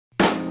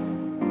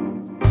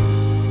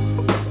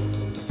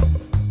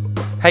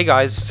Hey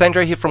guys,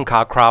 Sandro here from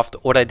Carcraft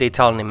Auto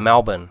Detailing in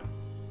Melbourne.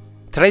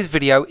 Today's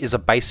video is a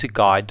basic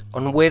guide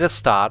on where to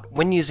start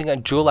when using a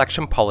dual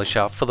action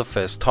polisher for the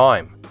first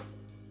time.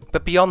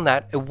 But beyond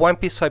that, it won't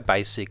be so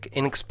basic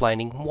in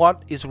explaining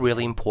what is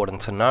really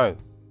important to know.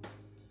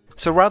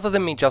 So rather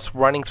than me just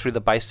running through the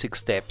basic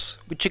steps,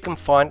 which you can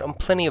find on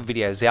plenty of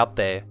videos out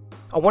there,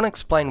 I want to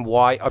explain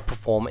why I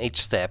perform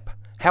each step,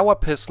 how I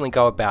personally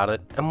go about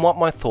it, and what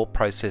my thought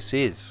process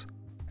is.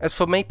 As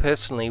for me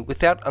personally,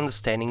 without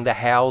understanding the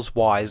hows,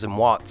 whys and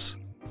whats,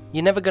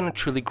 you're never going to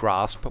truly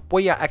grasp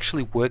what you're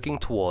actually working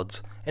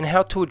towards and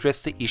how to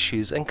address the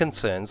issues and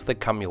concerns that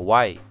come your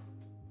way.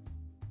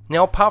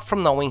 Now, apart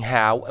from knowing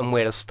how and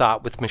where to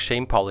start with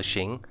machine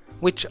polishing,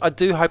 which I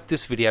do hope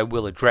this video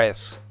will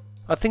address,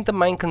 I think the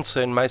main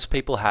concern most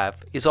people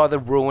have is either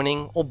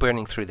ruining or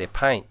burning through their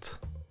paint.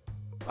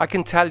 I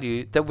can tell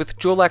you that with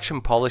dual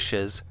action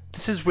polishers,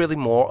 this is really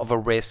more of a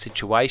rare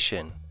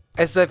situation,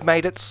 as they've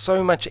made it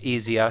so much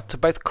easier to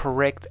both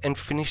correct and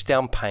finish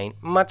down paint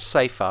much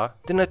safer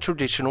than a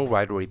traditional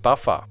rotary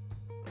buffer.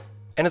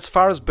 And as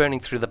far as burning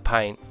through the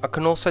paint, I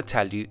can also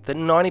tell you that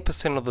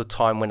 90% of the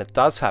time when it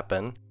does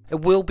happen,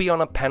 it will be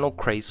on a panel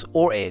crease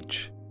or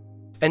edge.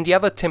 And the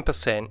other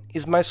 10%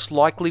 is most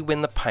likely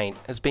when the paint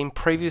has been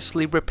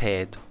previously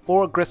repaired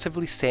or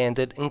aggressively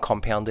sanded and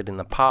compounded in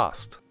the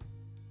past.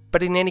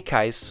 But in any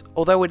case,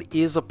 although it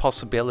is a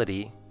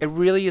possibility, it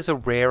really is a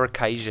rare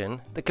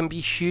occasion that can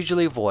be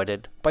hugely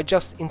avoided by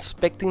just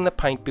inspecting the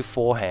paint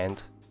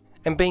beforehand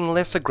and being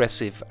less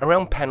aggressive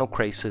around panel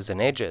creases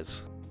and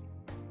edges.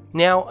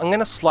 Now, I'm going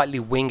to slightly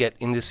wing it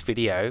in this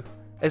video,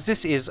 as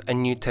this is a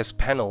new test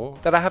panel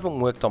that I haven't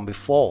worked on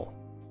before.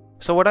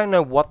 So I don't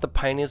know what the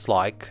paint is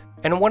like,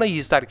 and I want to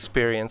use that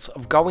experience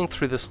of going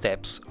through the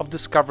steps of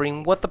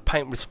discovering what the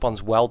paint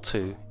responds well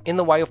to in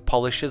the way of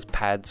polishes,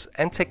 pads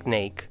and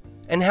technique,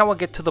 and how I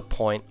get to the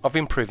point of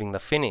improving the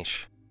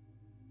finish.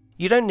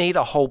 You don't need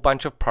a whole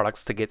bunch of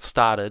products to get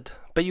started,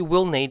 but you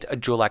will need a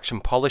dual action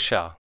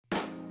polisher.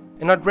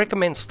 And I'd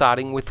recommend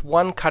starting with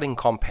one cutting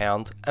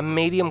compound, a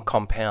medium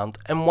compound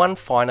and one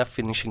finer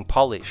finishing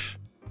polish.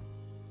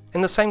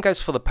 And the same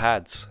goes for the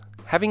pads,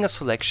 having a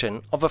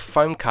selection of a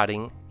foam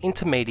cutting,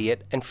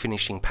 intermediate and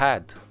finishing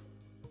pad.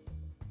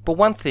 But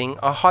one thing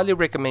I highly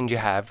recommend you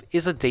have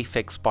is a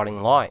defect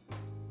spotting light.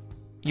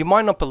 You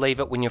might not believe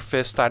it when you're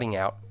first starting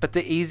out, but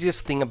the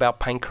easiest thing about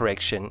paint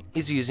correction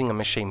is using a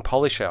machine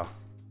polisher.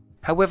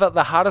 However,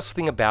 the hardest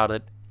thing about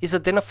it is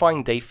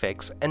identifying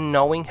defects and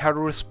knowing how to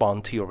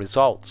respond to your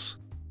results.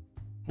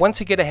 Once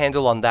you get a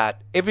handle on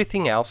that,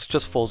 everything else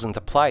just falls into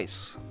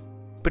place.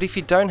 But if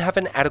you don't have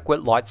an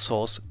adequate light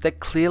source that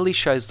clearly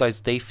shows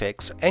those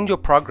defects and your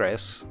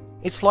progress,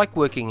 it's like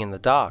working in the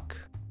dark.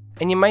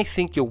 And you may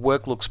think your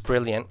work looks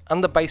brilliant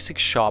under basic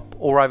shop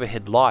or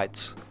overhead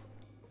lights,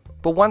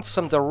 but once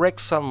some direct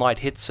sunlight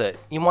hits it,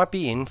 you might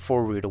be in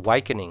for a rude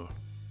awakening.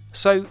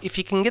 So if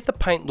you can get the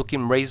paint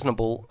looking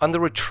reasonable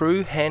under a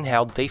true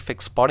handheld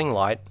defect spotting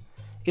light,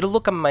 it'll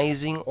look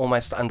amazing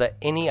almost under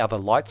any other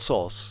light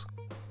source.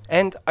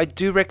 And I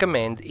do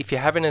recommend, if you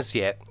haven't as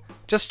yet,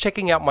 just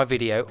checking out my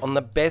video on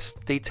the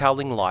best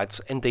detailing lights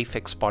and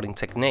defect spotting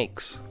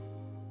techniques.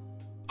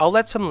 I'll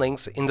add some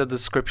links in the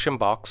description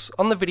box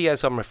on the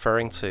videos I'm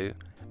referring to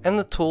and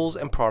the tools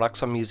and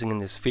products I'm using in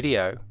this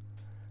video,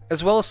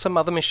 as well as some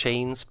other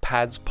machines,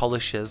 pads,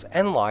 polishers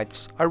and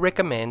lights I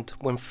recommend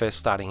when first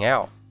starting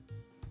out.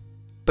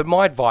 But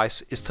my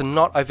advice is to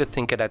not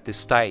overthink it at this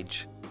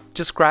stage.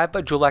 Just grab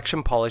a dual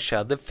action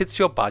polisher that fits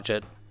your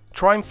budget,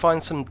 try and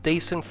find some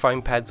decent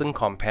foam pads and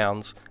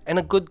compounds, and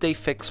a good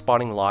defect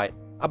spotting light,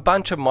 a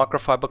bunch of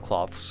microfiber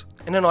cloths,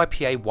 and an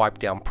IPA wipe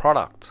down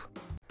product.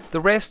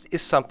 The rest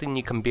is something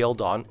you can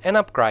build on and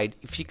upgrade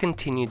if you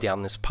continue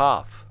down this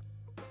path.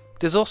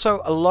 There's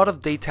also a lot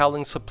of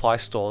detailing supply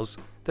stores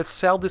that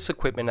sell this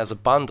equipment as a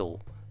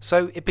bundle,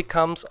 so it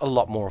becomes a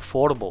lot more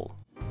affordable.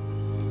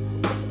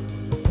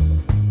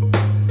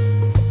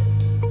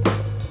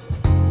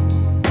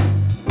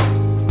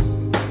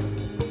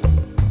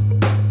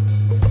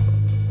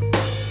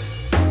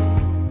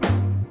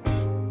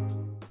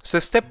 So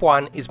step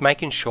 1 is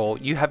making sure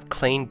you have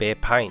clean bare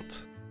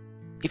paint.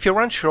 If you're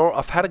unsure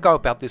of how to go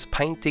about this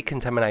paint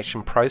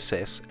decontamination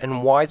process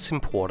and why it's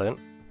important,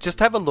 just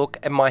have a look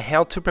at my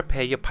how to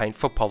prepare your paint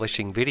for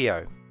polishing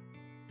video.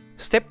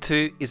 Step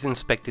 2 is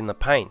inspecting the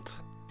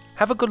paint.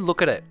 Have a good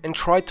look at it and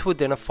try to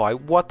identify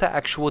what the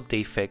actual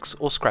defects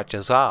or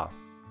scratches are.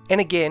 And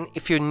again,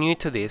 if you're new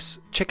to this,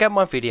 check out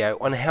my video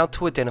on how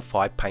to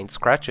identify paint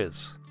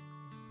scratches.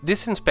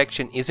 This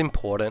inspection is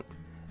important,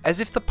 as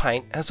if the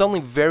paint has only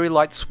very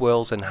light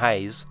swirls and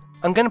haze,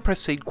 I'm going to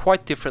proceed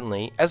quite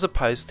differently as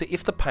opposed to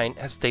if the paint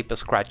has deeper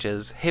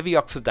scratches, heavy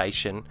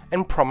oxidation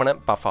and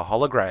prominent buffer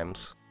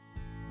holograms.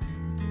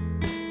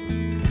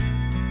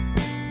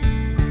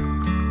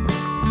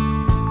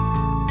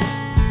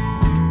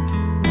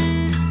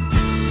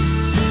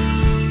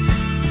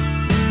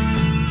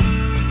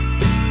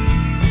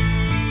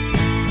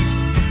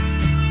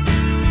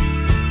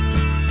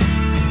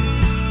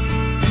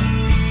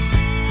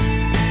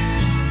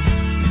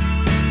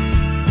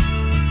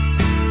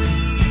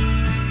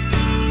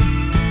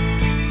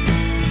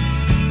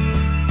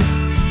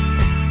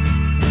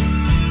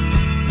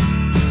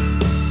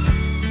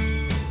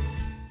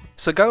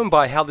 So going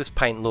by how this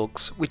paint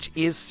looks, which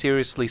is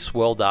seriously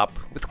swirled up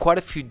with quite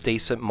a few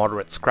decent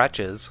moderate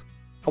scratches,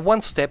 a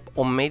one-step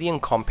or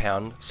medium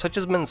compound such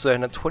as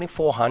Manzerna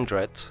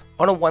 2400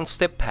 on a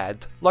one-step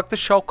pad like the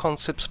Shoal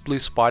Concepts Blue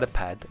Spider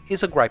pad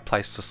is a great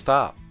place to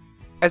start,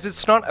 as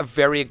it's not a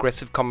very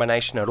aggressive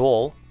combination at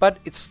all, but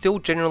it's still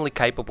generally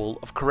capable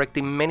of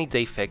correcting many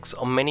defects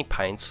on many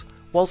paints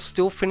while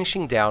still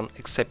finishing down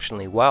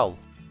exceptionally well.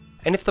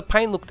 And if the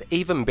paint looked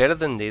even better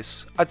than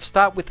this, I'd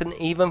start with an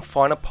even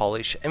finer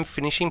polish and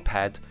finishing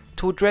pad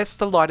to address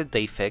the lighter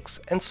defects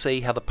and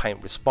see how the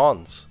paint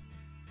responds.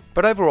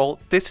 But overall,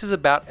 this is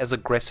about as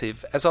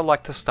aggressive as I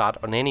like to start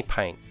on any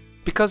paint,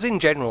 because in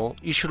general,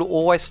 you should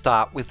always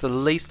start with the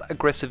least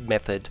aggressive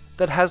method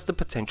that has the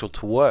potential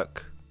to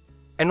work.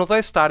 And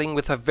although starting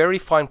with a very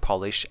fine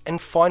polish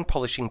and fine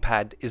polishing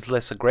pad is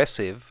less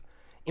aggressive,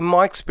 in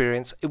my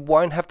experience it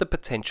won't have the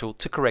potential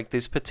to correct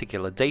these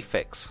particular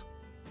defects.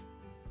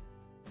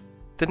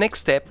 The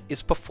next step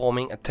is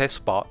performing a test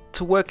spot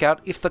to work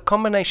out if the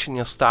combination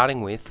you're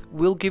starting with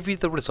will give you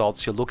the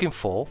results you're looking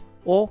for,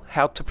 or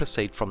how to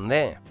proceed from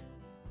there.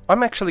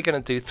 I'm actually going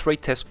to do 3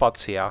 test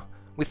spots here,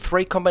 with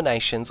 3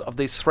 combinations of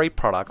these 3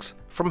 products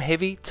from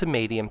heavy to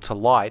medium to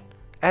light,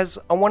 as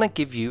I want to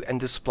give you and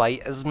display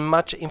as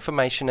much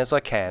information as I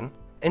can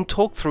and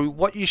talk through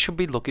what you should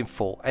be looking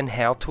for and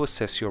how to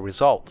assess your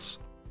results.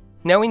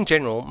 Now in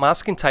general,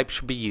 masking tape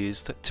should be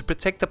used to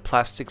protect the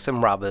plastics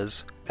and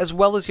rubbers as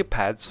well as your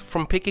pads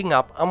from picking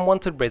up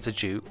unwanted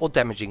residue or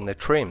damaging the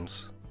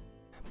trims.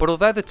 But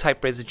although the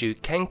tape residue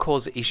can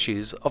cause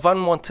issues of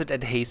unwanted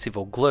adhesive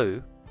or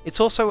glue, it's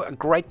also a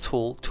great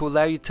tool to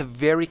allow you to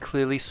very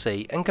clearly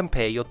see and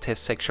compare your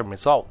test section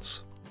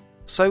results.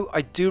 So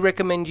I do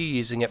recommend you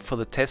using it for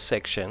the test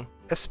section,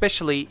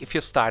 especially if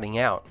you're starting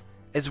out,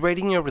 as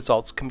reading your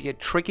results can be a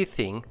tricky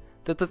thing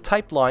that the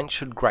tape line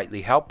should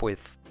greatly help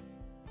with.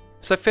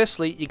 So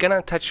firstly, you're going to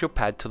attach your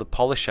pad to the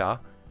polisher,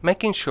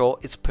 making sure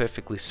it's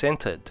perfectly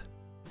centered,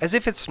 as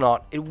if it's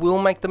not, it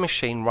will make the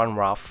machine run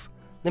rough,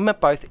 limit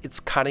both its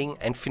cutting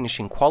and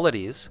finishing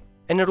qualities,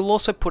 and it'll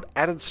also put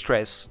added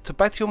stress to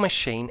both your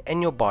machine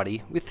and your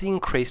body with the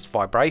increased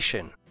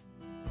vibration.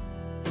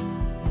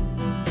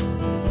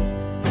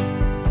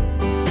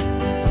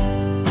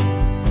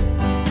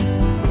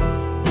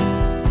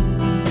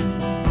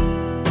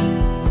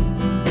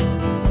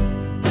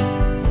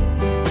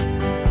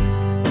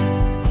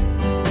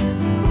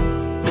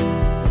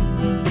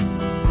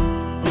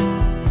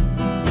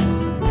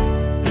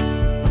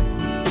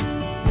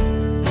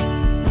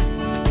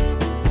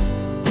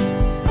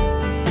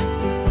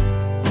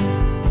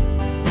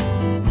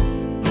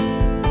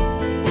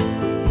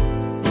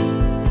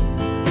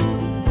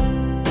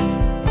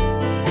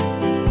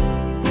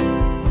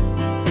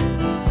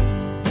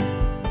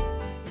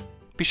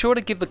 Be sure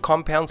to give the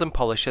compounds and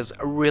polishes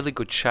a really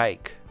good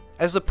shake,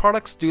 as the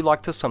products do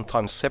like to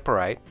sometimes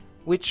separate,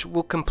 which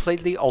will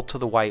completely alter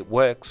the way it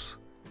works,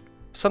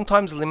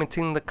 sometimes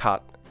limiting the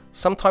cut,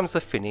 sometimes the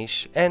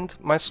finish, and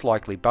most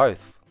likely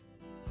both.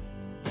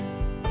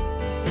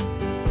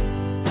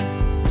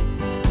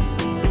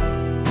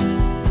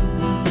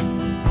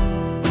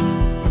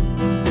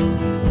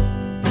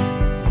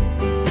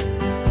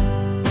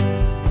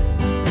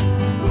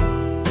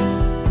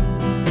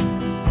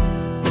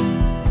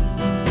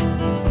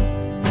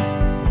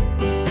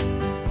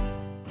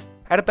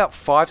 Add about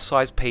 5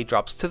 size P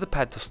drops to the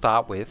pad to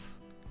start with,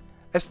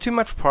 as too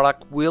much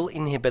product will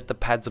inhibit the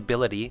pad's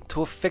ability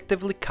to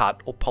effectively cut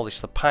or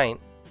polish the paint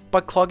by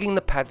clogging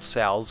the pad's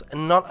cells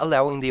and not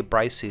allowing the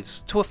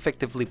abrasives to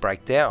effectively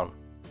break down,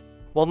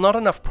 while not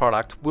enough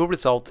product will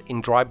result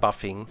in dry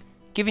buffing,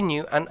 giving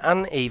you an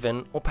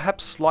uneven or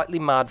perhaps slightly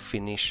marred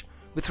finish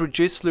with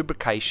reduced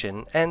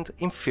lubrication and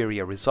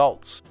inferior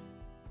results.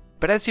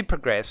 But as you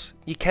progress,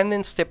 you can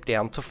then step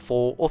down to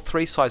 4 or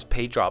 3 size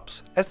P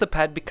drops as the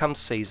pad becomes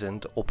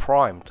seasoned or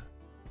primed.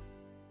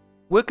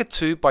 Work a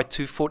 2 by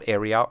 2 foot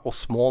area or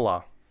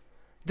smaller.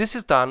 This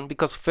is done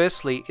because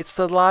firstly, it's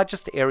the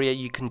largest area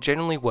you can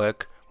generally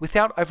work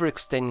without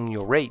overextending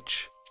your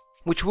reach,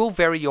 which will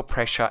vary your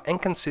pressure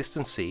and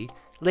consistency,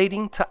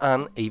 leading to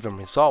uneven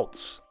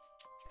results.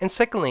 And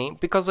secondly,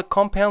 because the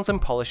compounds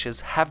and polishes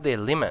have their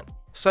limit.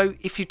 So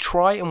if you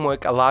try and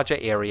work a larger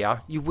area,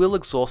 you will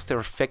exhaust their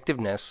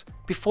effectiveness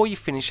before you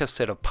finish a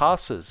set of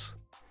passes.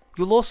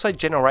 You'll also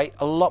generate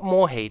a lot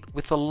more heat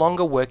with a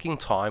longer working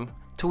time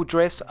to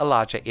address a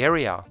larger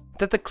area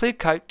that the clear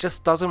coat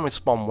just doesn't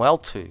respond well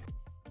to.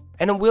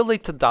 And it will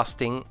lead to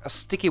dusting, a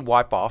sticky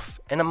wipe off,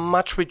 and a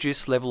much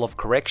reduced level of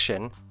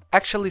correction,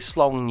 actually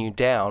slowing you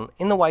down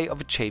in the way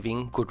of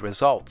achieving good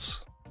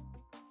results.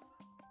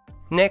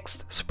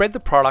 Next, spread the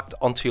product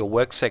onto your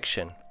work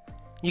section.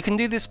 You can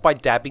do this by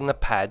dabbing the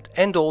pad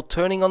and or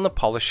turning on the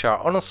polisher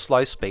on a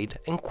slow speed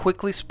and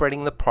quickly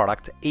spreading the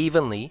product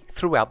evenly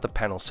throughout the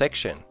panel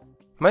section.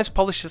 Most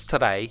polishers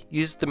today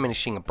use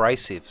diminishing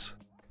abrasives,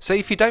 so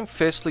if you don't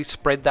firstly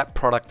spread that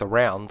product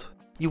around,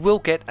 you will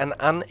get an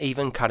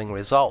uneven cutting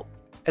result,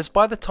 as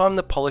by the time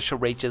the polisher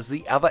reaches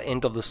the other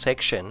end of the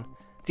section,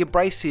 the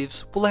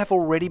abrasives will have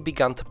already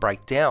begun to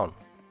break down.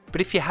 But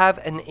if you have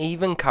an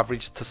even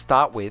coverage to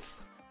start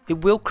with,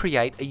 it will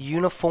create a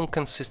uniform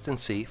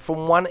consistency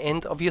from one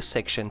end of your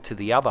section to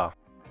the other.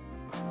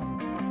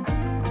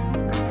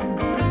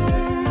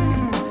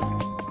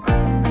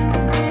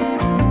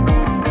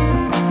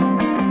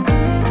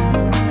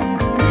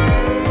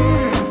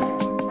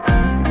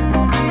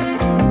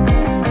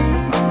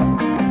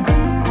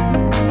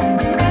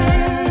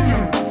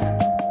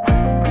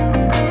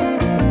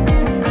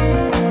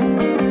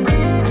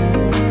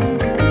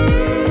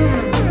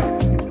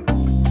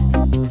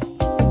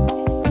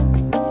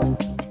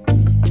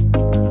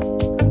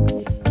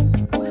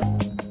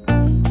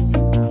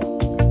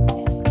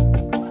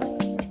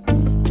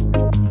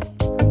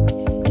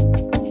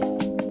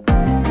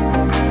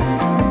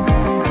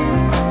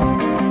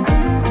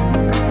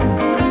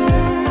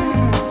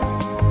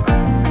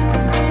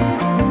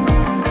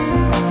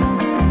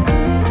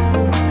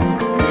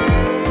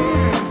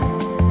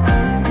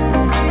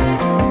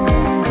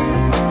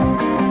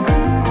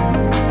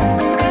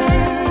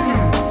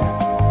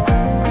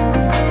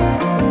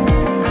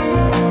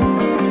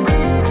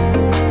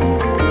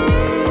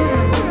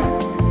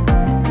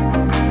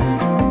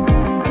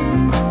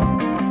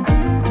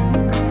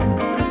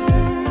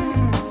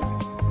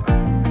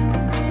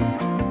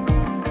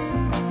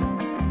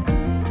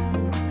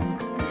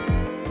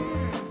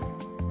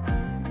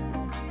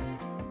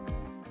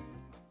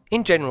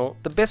 In general,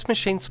 the best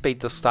machine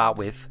speed to start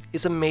with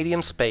is a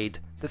medium speed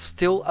that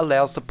still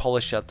allows the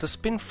polisher to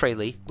spin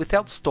freely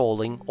without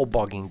stalling or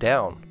bogging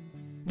down.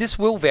 This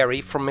will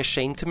vary from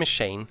machine to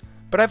machine,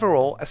 but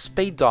overall a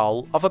speed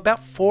dial of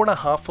about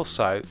 4.5 or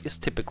so is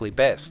typically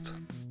best,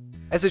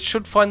 as it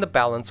should find the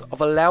balance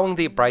of allowing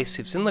the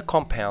abrasives in the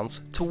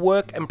compounds to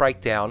work and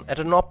break down at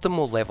an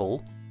optimal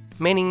level,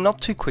 meaning not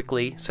too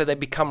quickly so they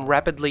become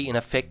rapidly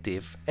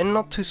ineffective, and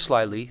not too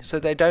slowly so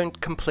they don't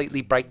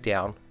completely break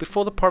down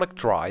before the product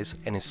dries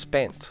and is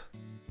spent.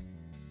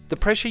 The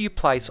pressure you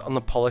place on the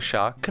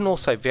polisher can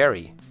also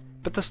vary,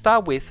 but to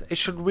start with it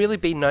should really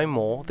be no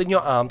more than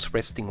your arm's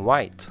resting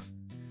weight,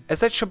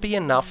 as that should be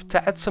enough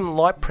to add some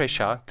light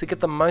pressure to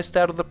get the most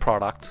out of the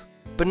product,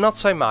 but not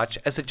so much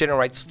as it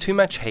generates too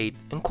much heat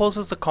and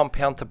causes the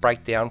compound to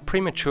break down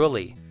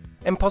prematurely,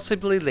 and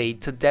possibly lead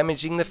to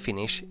damaging the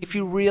finish if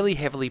you really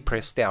heavily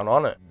press down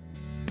on it.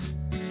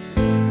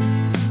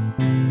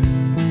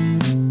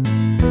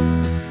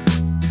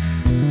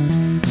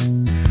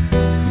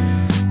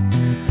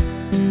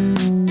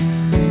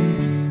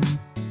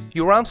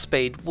 Your arm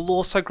speed will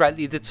also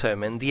greatly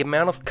determine the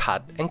amount of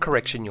cut and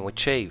correction you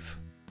achieve,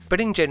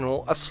 but in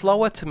general a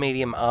slower to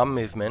medium arm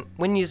movement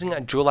when using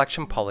a dual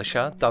action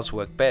polisher does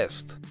work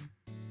best.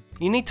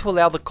 You need to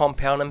allow the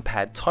compound and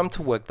pad time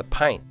to work the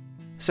paint,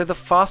 so the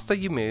faster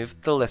you move,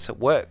 the less it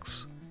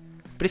works.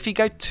 But if you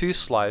go too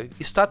slow,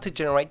 you start to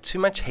generate too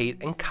much heat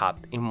and cut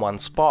in one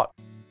spot,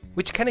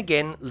 which can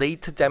again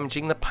lead to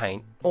damaging the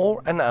paint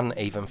or an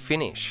uneven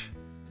finish.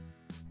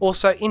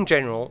 Also, in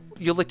general,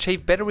 you'll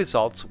achieve better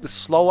results with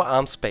slower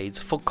arm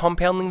speeds for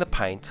compounding the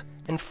paint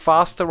and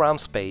faster arm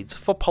speeds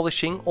for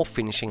polishing or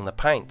finishing the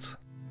paint.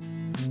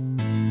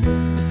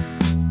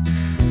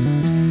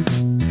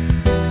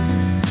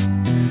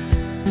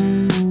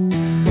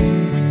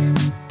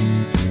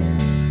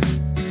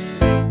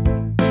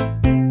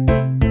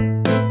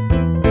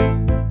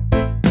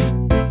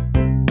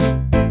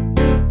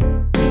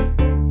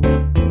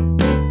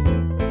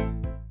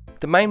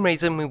 The main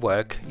reason we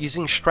work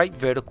using straight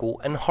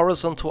vertical and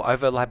horizontal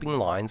overlapping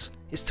lines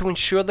is to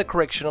ensure the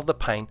correction of the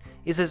paint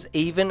is as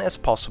even as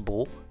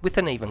possible with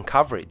an even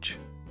coverage.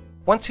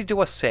 Once you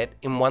do a set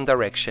in one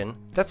direction,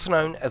 that's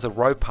known as a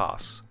row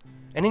pass,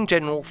 and in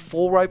general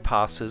 4 row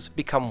passes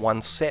become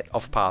one set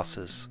of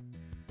passes.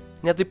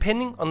 Now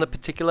depending on the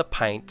particular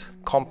paint,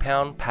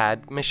 compound,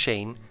 pad,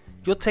 machine,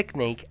 your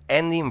technique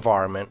and the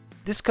environment,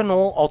 this can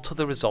all alter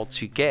the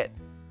results you get.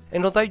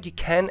 And although you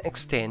can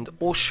extend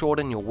or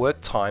shorten your work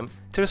time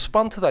to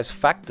respond to those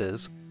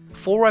factors,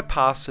 4 row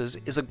passes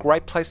is a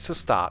great place to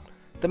start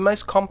that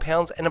most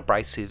compounds and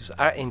abrasives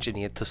are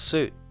engineered to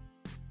suit.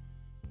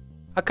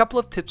 A couple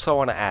of tips I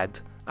want to add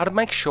are to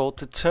make sure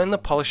to turn the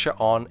polisher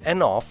on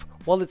and off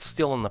while it's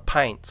still in the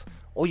paint,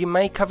 or you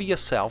may cover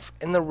yourself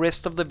and the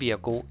rest of the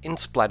vehicle in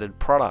splattered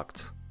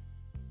product.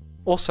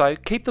 Also,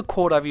 keep the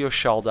cord over your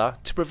shoulder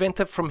to prevent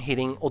it from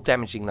hitting or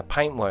damaging the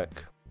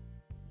paintwork.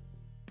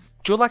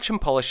 Dual action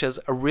polishers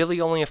are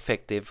really only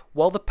effective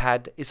while the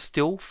pad is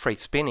still free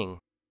spinning,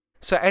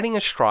 so adding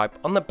a stripe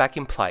on the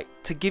backing plate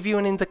to give you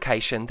an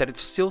indication that it's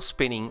still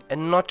spinning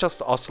and not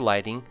just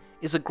oscillating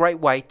is a great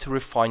way to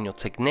refine your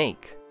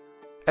technique,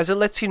 as it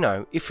lets you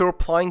know if you're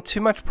applying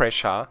too much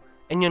pressure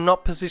and you're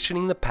not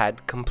positioning the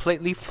pad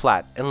completely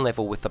flat and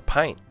level with the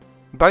paint,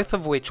 both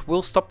of which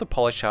will stop the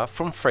polisher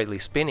from freely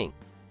spinning.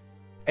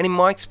 And in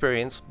my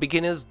experience,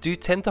 beginners do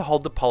tend to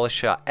hold the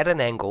polisher at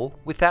an angle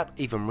without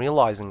even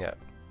realizing it.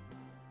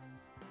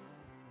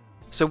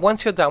 So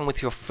once you're done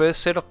with your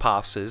first set of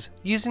passes,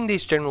 using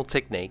these general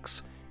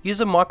techniques,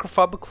 use a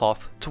microfiber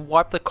cloth to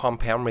wipe the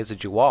compound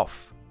residue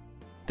off.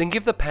 Then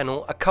give the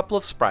panel a couple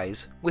of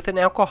sprays with an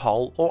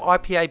alcohol or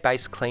IPA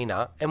based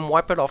cleaner and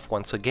wipe it off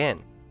once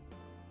again.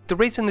 The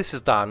reason this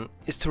is done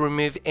is to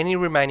remove any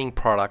remaining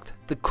product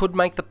that could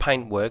make the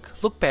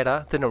paintwork look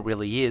better than it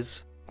really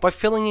is by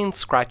filling in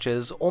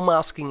scratches or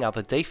masking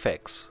other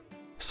defects.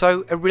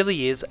 So it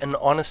really is an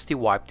honesty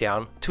wipe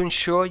down to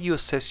ensure you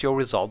assess your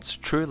results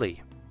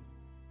truly.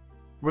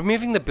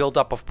 Removing the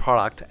buildup of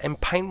product and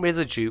paint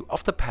residue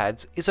off the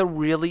pads is a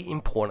really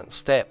important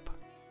step.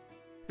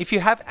 If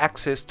you have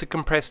access to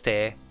compressed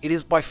air, it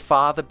is by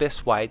far the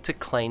best way to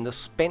clean the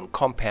spent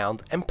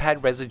compound and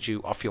pad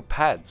residue off your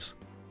pads.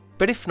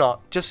 But if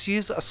not, just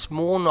use a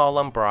small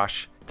nylon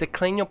brush to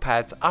clean your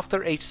pads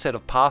after each set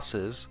of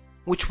passes,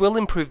 which will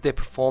improve their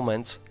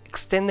performance,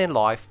 extend their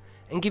life,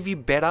 and give you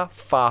better,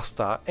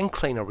 faster, and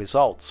cleaner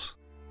results.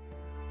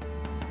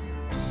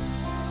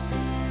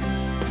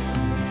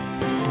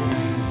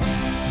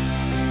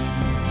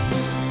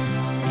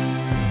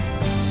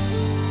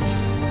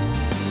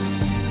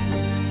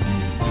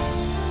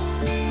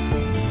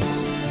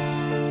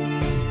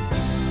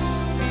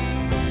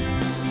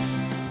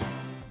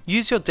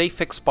 Use your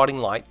defect spotting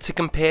light to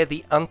compare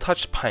the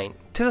untouched paint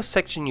to the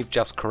section you've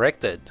just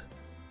corrected.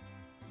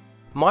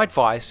 My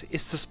advice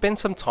is to spend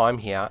some time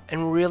here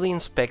and really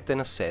inspect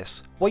and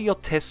assess what your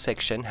test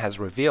section has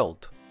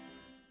revealed.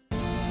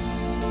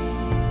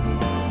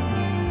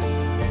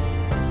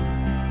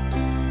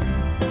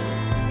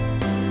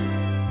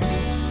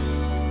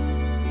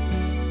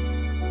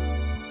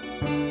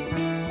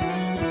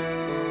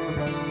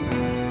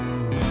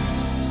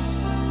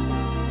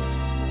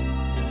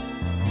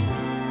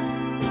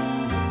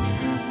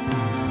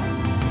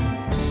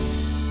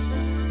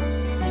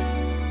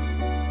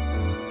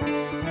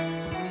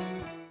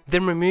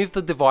 Then remove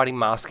the dividing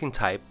masking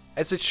tape,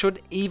 as it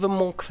should even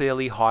more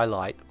clearly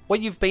highlight what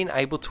you've been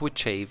able to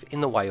achieve in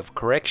the way of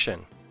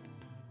correction.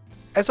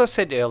 As I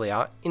said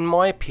earlier, in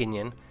my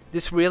opinion,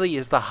 this really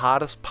is the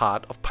hardest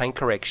part of paint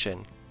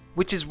correction,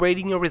 which is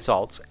reading your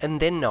results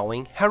and then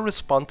knowing how to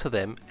respond to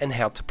them and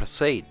how to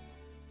proceed.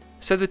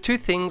 So the two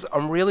things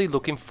I'm really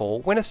looking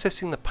for when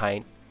assessing the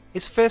paint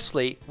is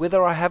firstly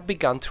whether I have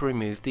begun to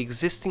remove the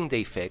existing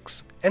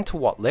defects and to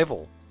what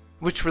level,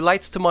 which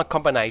relates to my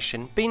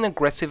combination being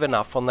aggressive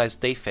enough on those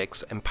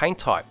defects and paint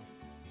type.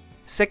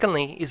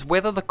 Secondly is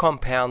whether the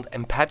compound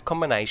and pad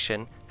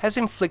combination has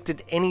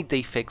inflicted any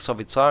defects of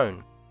its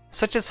own,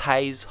 such as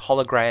haze,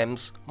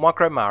 holograms,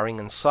 micro-marring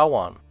and so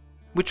on,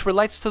 which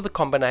relates to the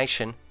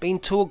combination being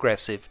too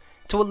aggressive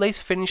to at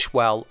least finish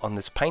well on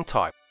this paint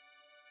type.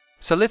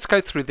 So let's go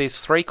through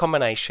these three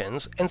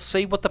combinations and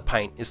see what the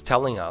paint is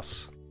telling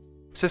us.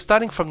 So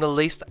starting from the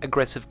least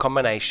aggressive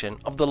combination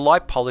of the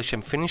light polish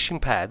and finishing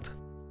pad,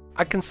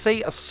 I can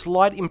see a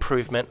slight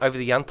improvement over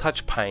the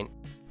untouched paint,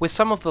 where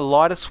some of the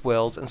lighter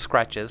swirls and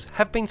scratches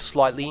have been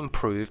slightly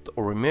improved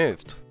or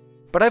removed.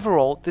 But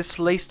overall, this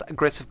least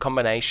aggressive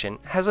combination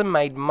hasn't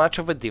made much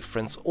of a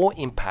difference or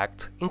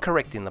impact in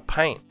correcting the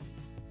paint,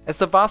 as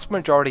the vast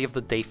majority of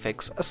the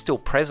defects are still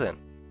present.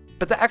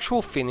 But the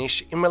actual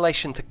finish in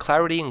relation to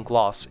clarity and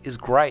gloss is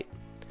great,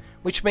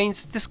 which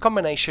means this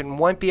combination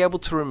won't be able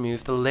to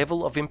remove the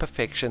level of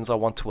imperfections I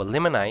want to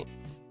eliminate,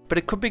 but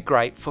it could be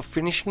great for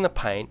finishing the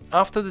paint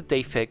after the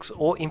defects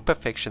or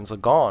imperfections are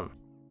gone.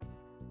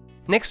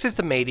 Next is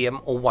the medium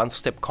or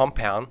one-step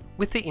compound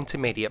with the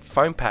intermediate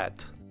foam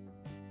pad.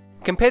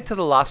 Compared to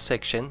the last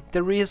section,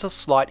 there is a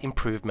slight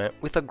improvement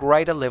with a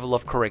greater level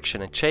of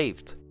correction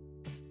achieved,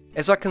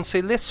 as I can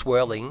see less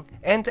swirling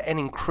and an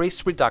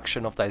increased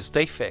reduction of those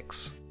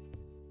defects.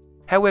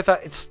 However,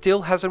 it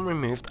still hasn't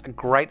removed a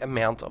great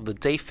amount of the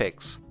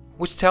defects,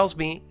 which tells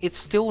me it's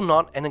still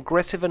not an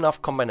aggressive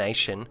enough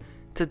combination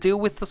to deal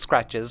with the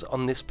scratches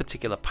on this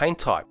particular paint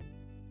type.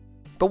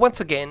 But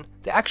once again,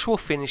 the actual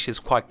finish is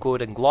quite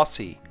good and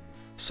glossy,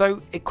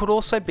 so it could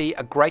also be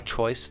a great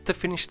choice to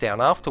finish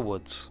down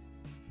afterwards.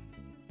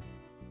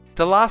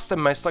 The last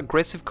and most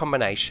aggressive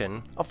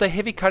combination of the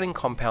heavy coating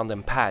compound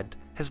and pad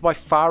has by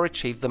far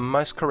achieved the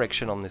most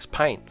correction on this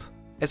paint,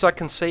 as I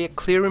can see a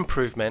clear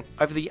improvement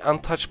over the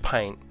untouched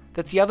paint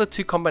that the other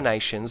two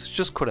combinations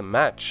just couldn't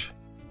match.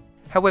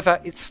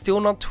 However, it's still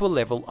not to a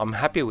level I'm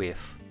happy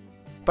with.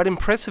 But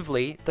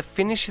impressively, the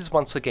finish is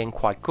once again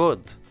quite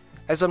good,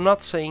 as I'm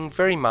not seeing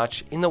very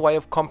much in the way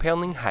of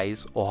compounding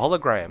haze or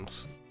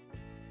holograms.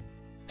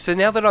 So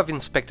now that I've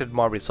inspected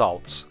my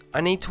results,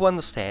 I need to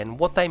understand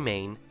what they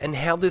mean and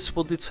how this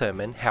will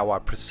determine how I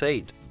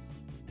proceed.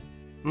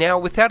 Now,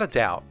 without a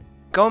doubt,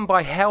 going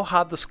by how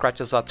hard the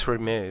scratches are to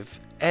remove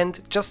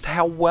and just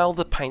how well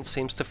the paint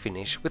seems to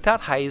finish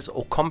without haze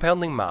or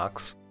compounding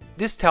marks,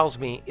 this tells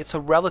me it's a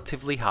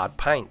relatively hard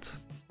paint.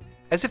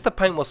 As if the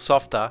paint was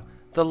softer,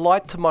 the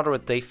light to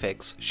moderate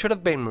defects should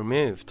have been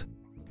removed,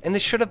 and there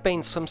should have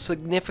been some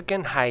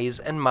significant haze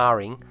and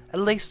marring, at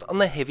least on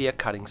the heavier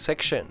cutting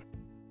section.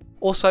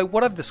 Also,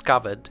 what I've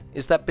discovered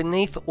is that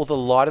beneath all the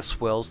lighter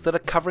swirls that are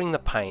covering the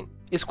paint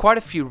is quite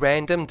a few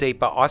random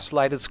deeper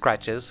isolated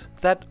scratches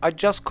that I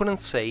just couldn't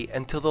see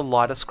until the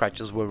lighter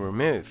scratches were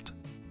removed.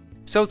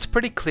 So it's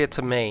pretty clear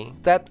to me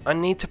that I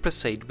need to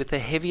proceed with the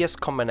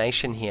heaviest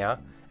combination here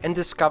and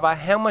discover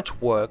how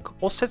much work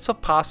or sets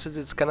of passes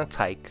it's going to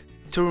take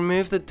to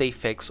remove the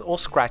defects or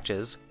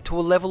scratches to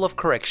a level of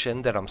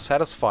correction that I'm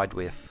satisfied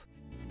with.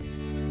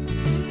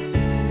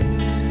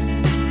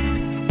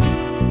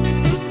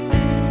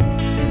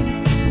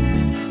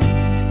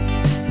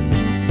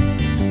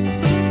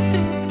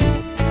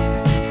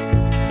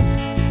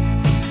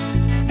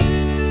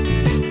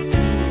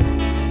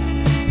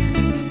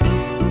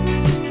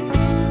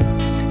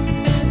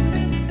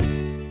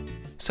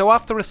 So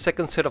after a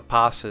second set of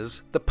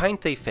passes, the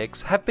paint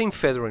defects have been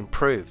further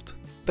improved,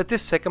 but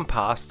this second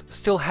pass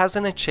still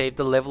hasn't achieved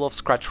the level of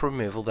scratch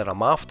removal that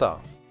I'm after.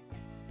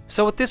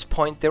 So at this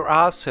point there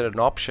are certain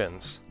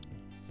options.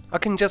 I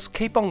can just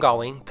keep on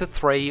going to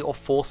 3 or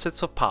 4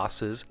 sets of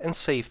passes and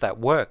see if that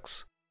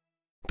works.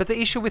 But the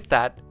issue with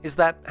that is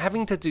that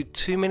having to do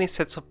too many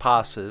sets of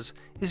passes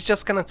is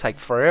just going to take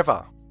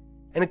forever.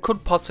 And it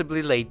could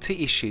possibly lead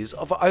to issues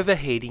of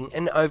overheating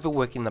and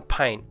overworking the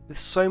paint with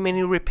so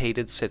many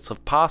repeated sets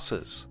of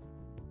passes.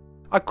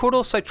 I could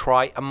also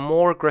try a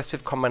more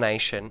aggressive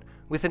combination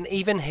with an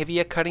even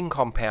heavier cutting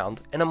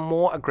compound and a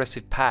more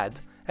aggressive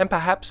pad, and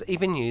perhaps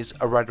even use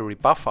a rotary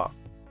buffer.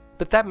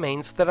 But that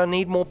means that I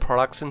need more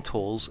products and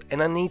tools,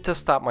 and I need to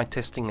start my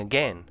testing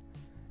again,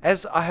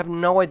 as I have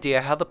no idea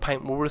how the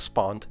paint will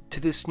respond to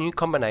this new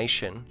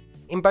combination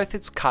in both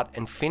its cut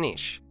and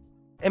finish.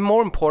 And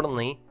more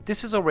importantly,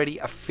 this is already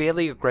a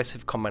fairly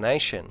aggressive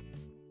combination.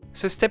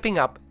 So stepping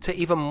up to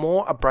even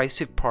more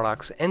abrasive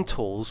products and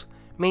tools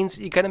means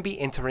you're going to be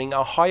entering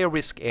a higher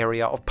risk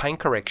area of paint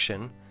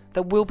correction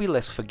that will be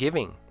less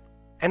forgiving,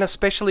 and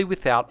especially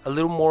without a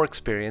little more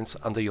experience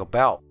under your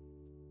belt.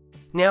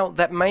 Now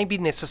that may be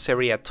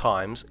necessary at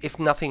times if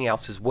nothing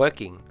else is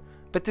working,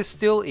 but this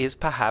still is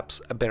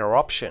perhaps a better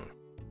option.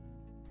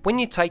 When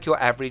you take your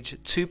average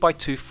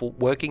 2x2 foot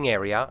working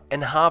area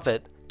and halve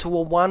it to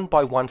a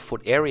 1x1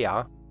 foot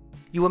area,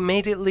 you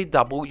immediately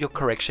double your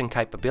correction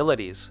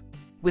capabilities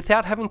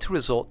without having to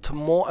resort to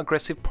more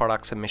aggressive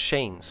products and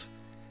machines,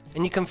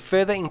 and you can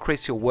further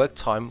increase your work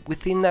time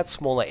within that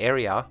smaller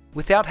area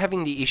without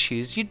having the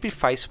issues you'd be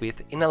faced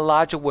with in a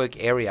larger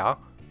work area,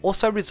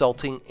 also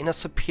resulting in a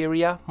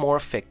superior, more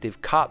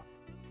effective cut.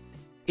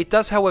 It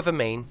does however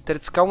mean that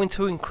it's going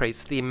to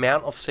increase the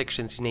amount of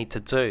sections you need to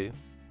do,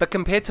 but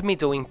compared to me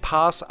doing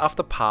pass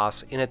after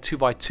pass in a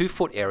 2x2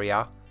 foot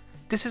area,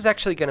 this is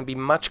actually going to be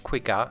much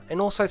quicker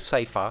and also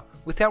safer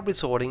without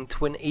resorting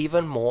to an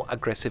even more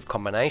aggressive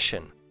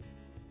combination.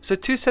 So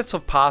 2 sets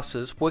of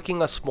passes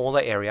working a smaller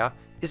area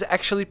is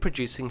actually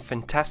producing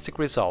fantastic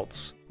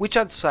results, which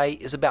I'd say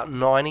is about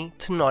 90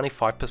 to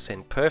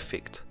 95%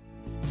 perfect.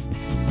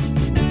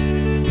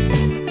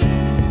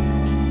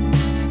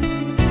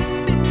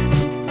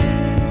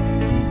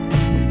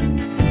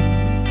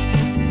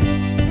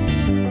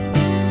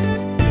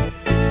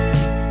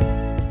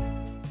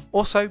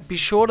 Also, be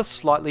sure to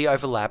slightly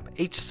overlap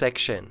each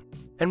section,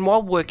 and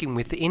while working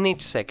within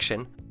each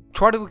section,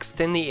 try to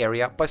extend the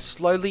area by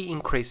slowly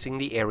increasing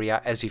the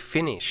area as you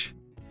finish.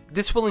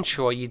 This will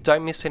ensure you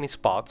don't miss any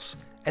spots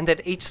and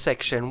that each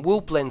section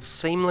will blend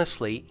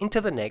seamlessly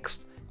into the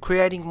next,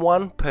 creating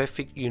one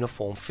perfect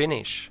uniform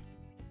finish.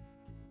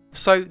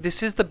 So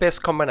this is the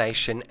best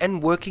combination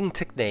and working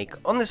technique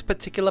on this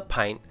particular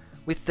paint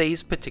with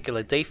these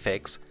particular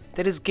defects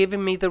that has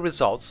given me the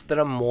results that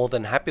I'm more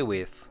than happy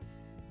with.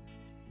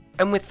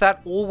 And with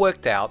that all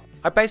worked out,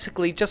 I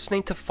basically just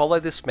need to follow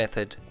this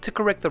method to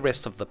correct the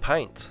rest of the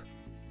paint.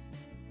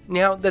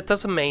 Now that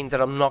doesn't mean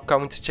that I'm not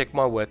going to check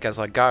my work as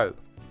I go,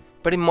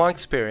 but in my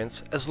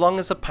experience, as long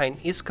as the paint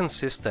is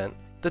consistent,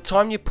 the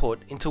time you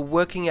put into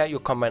working out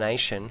your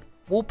combination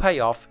will pay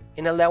off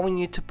in allowing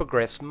you to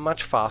progress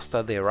much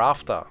faster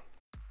thereafter.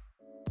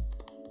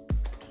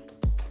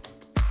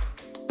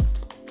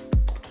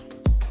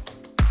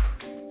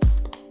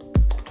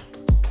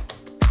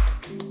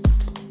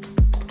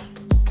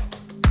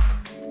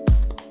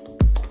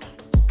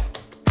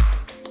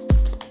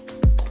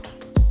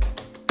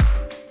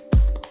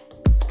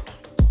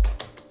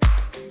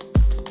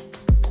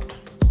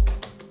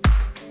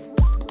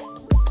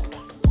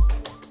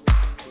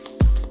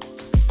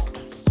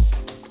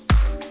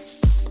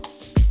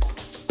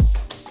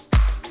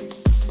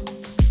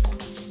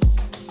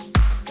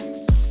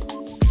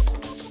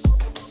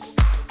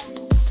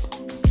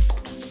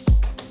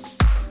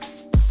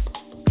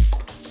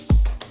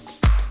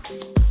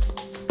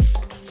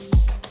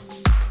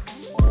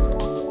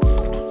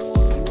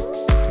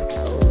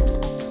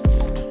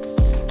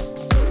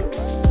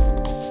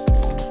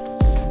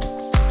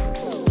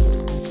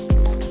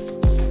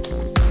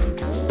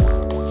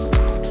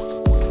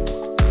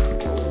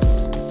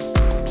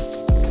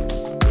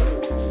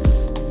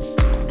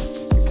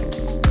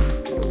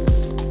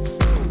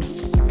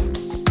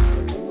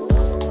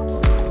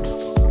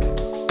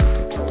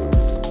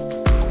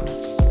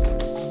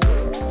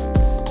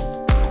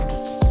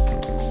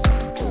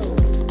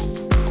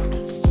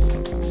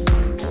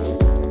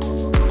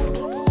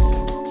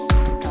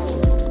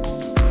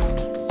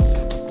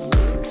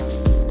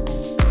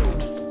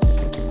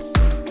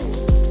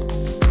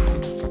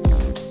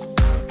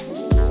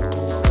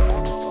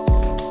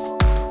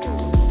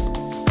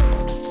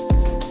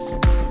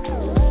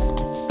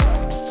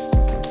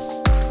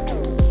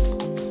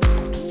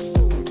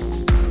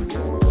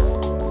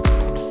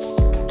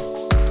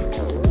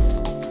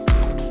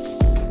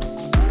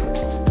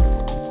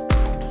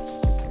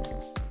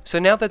 So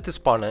now that this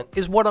bonnet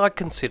is what I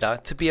consider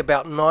to be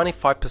about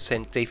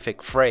 95%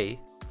 defect free,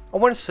 I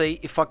want to see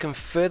if I can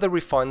further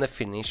refine the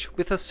finish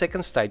with a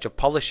second stage of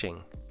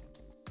polishing.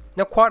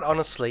 Now quite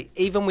honestly,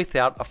 even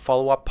without a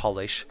follow-up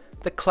polish,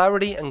 the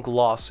clarity and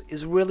gloss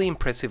is really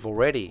impressive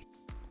already.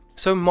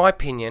 So in my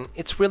opinion,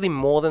 it's really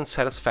more than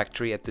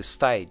satisfactory at this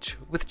stage,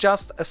 with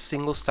just a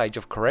single stage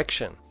of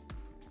correction.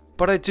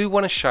 But I do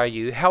want to show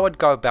you how I'd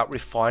go about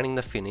refining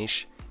the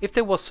finish if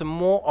there was some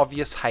more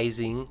obvious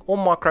hazing or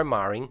micro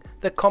marring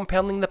that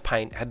compounding the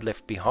paint had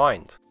left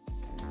behind.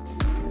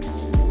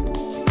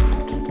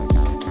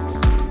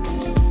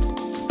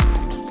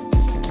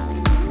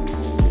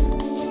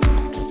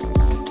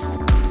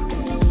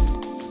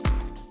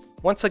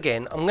 Once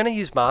again, I'm going to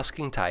use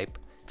masking tape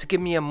to give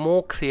me a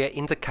more clear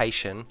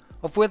indication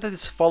of whether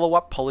this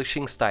follow-up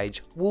polishing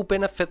stage will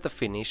benefit the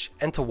finish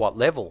and to what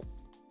level.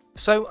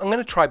 So I'm going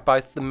to try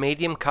both the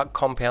medium cut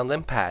compound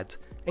and pad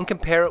and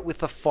compare it with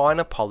the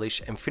finer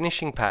polish and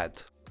finishing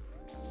pad.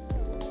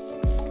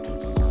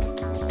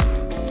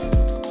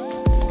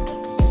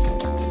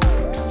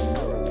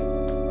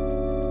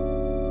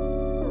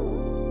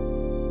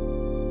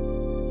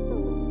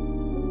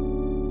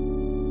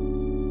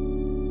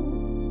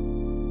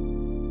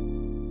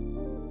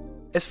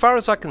 As far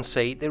as I can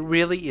see, there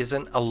really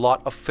isn't a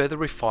lot of further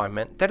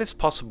refinement that is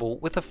possible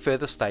with a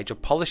further stage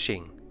of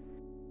polishing.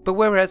 But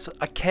whereas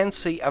I can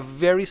see a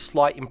very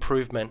slight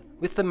improvement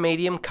with the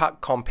medium cut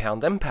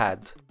compound and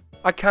pad,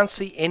 I can't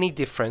see any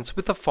difference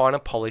with the finer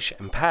polish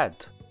and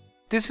pad.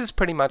 This is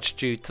pretty much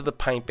due to the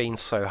paint being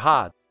so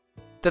hard,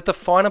 that the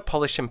finer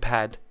polish and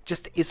pad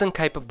just isn't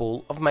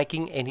capable of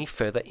making any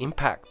further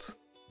impact.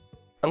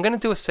 I'm going to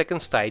do a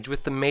second stage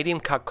with the medium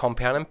cut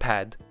compound and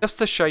pad just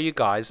to show you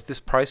guys this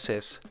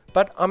process,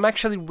 but I'm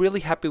actually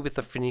really happy with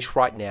the finish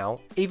right now,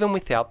 even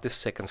without this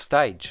second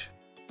stage.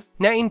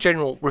 Now in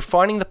general,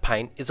 refining the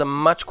paint is a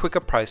much quicker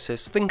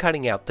process than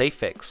cutting out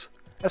defects,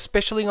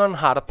 especially on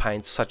harder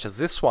paints such as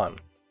this one.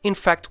 In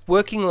fact,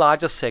 working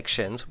larger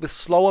sections with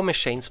slower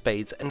machine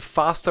speeds and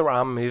faster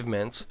arm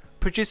movements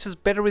produces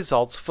better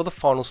results for the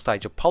final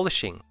stage of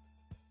polishing.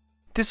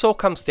 This all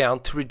comes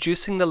down to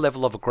reducing the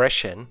level of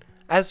aggression,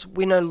 as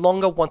we no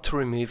longer want to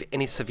remove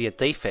any severe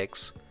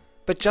defects,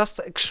 but just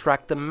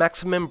extract the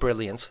maximum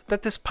brilliance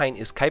that this paint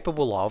is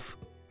capable of,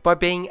 by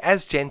being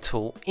as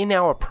gentle in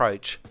our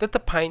approach that the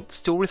paint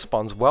still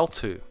responds well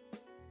to.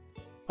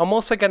 I'm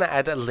also going to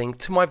add a link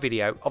to my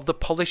video of the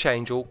Polish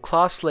Angel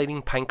class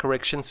leading paint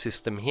correction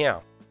system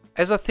here,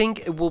 as I think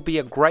it will be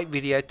a great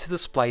video to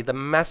display the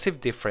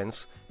massive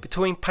difference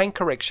between paint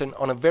correction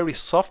on a very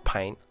soft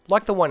paint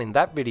like the one in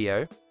that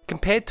video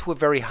compared to a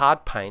very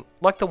hard paint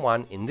like the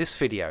one in this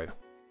video.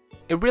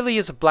 It really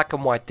is a black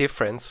and white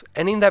difference,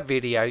 and in that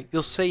video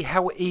you'll see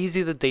how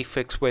easy the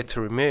defects were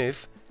to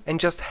remove and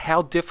just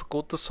how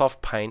difficult the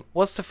soft paint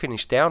was to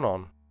finish down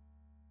on.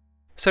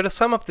 So to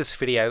sum up this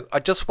video, I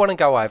just want to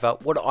go over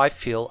what I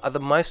feel are the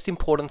most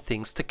important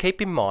things to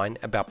keep in mind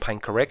about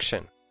paint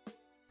correction.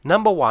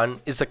 Number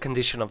one is the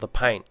condition of the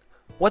paint.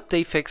 What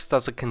defects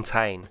does it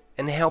contain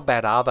and how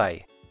bad are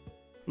they?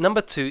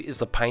 Number two is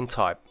the paint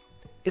type.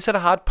 Is it a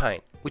hard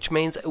paint, which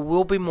means it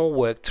will be more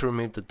work to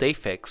remove the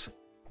defects,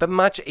 but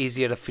much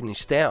easier to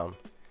finish down,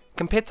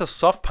 compared to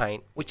soft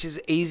paint, which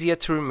is easier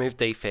to remove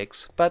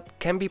defects but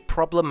can be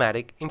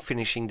problematic in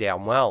finishing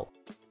down well.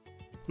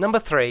 Number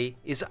three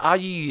is, are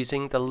you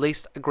using the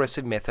least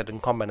aggressive method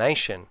and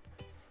combination,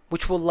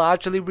 which will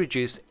largely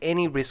reduce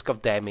any risk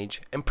of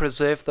damage and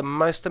preserve the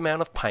most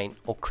amount of paint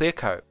or clear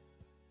coat.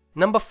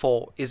 Number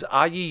four is,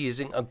 are you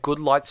using a good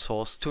light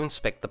source to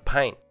inspect the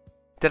paint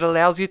that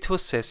allows you to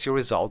assess your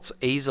results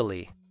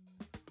easily.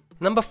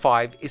 Number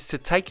five is to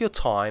take your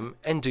time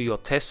and do your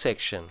test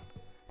section.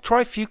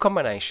 Try a few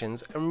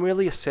combinations and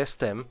really assess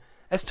them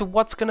as to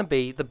what's going to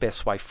be the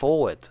best way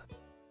forward.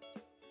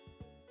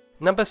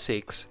 Number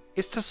six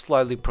is to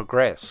slowly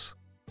progress.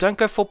 Don't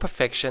go for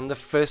perfection the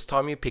first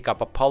time you pick up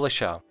a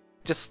polisher.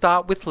 Just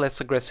start with less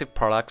aggressive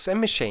products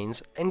and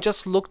machines and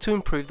just look to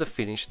improve the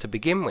finish to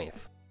begin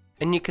with.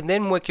 And you can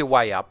then work your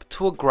way up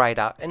to a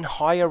greater and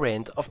higher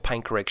end of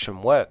paint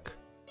correction work.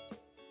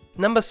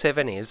 Number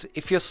seven is,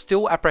 if you're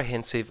still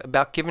apprehensive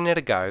about giving it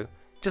a go,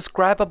 just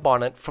grab a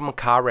bonnet from a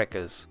car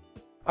wreckers.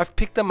 I've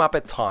picked them up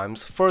at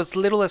times for as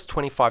little as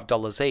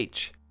 $25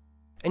 each,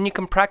 and you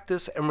can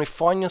practice and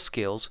refine your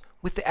skills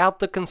without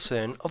the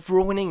concern of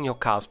ruining your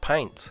car's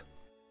paint.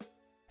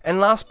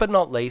 And last but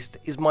not least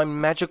is my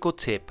magical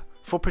tip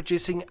for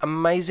producing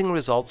amazing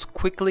results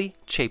quickly,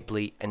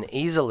 cheaply and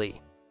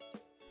easily.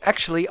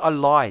 Actually, I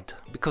lied,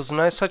 because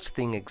no such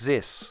thing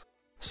exists.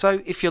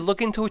 So if you're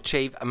looking to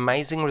achieve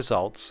amazing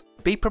results,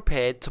 be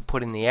prepared to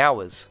put in the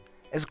hours,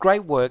 as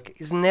great work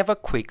is never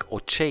quick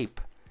or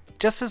cheap.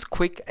 Just as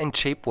quick and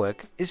cheap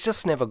work is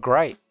just never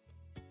great.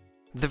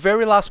 The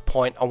very last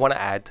point I want to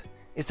add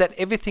is that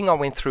everything I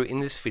went through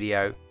in this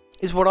video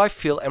is what I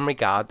feel and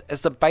regard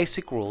as the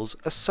basic rules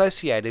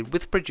associated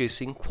with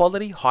producing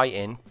quality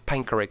high-end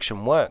paint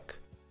correction work.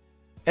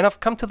 And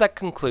I've come to that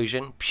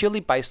conclusion purely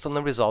based on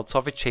the results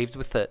I've achieved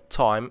with it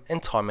time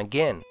and time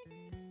again.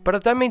 But I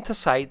don't mean to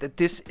say that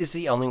this is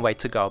the only way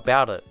to go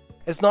about it,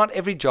 as not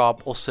every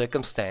job or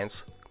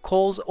circumstance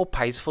calls or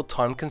pays for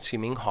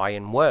time-consuming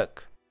high-end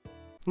work.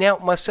 Now,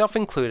 myself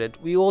included,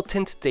 we all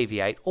tend to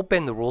deviate or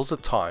bend the rules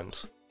at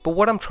times. But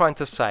what I'm trying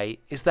to say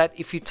is that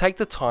if you take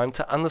the time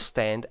to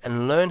understand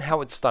and learn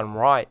how it's done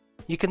right,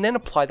 you can then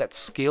apply that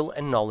skill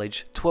and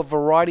knowledge to a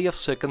variety of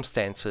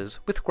circumstances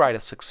with greater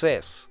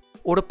success.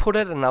 Or to put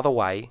it another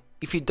way,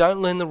 if you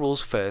don't learn the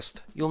rules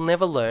first, you'll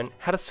never learn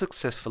how to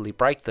successfully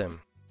break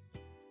them.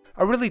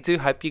 I really do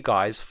hope you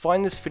guys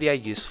find this video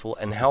useful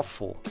and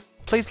helpful.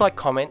 Please like,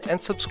 comment and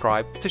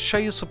subscribe to show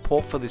your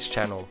support for this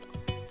channel.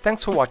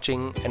 Thanks for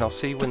watching, and I'll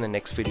see you in the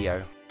next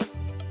video.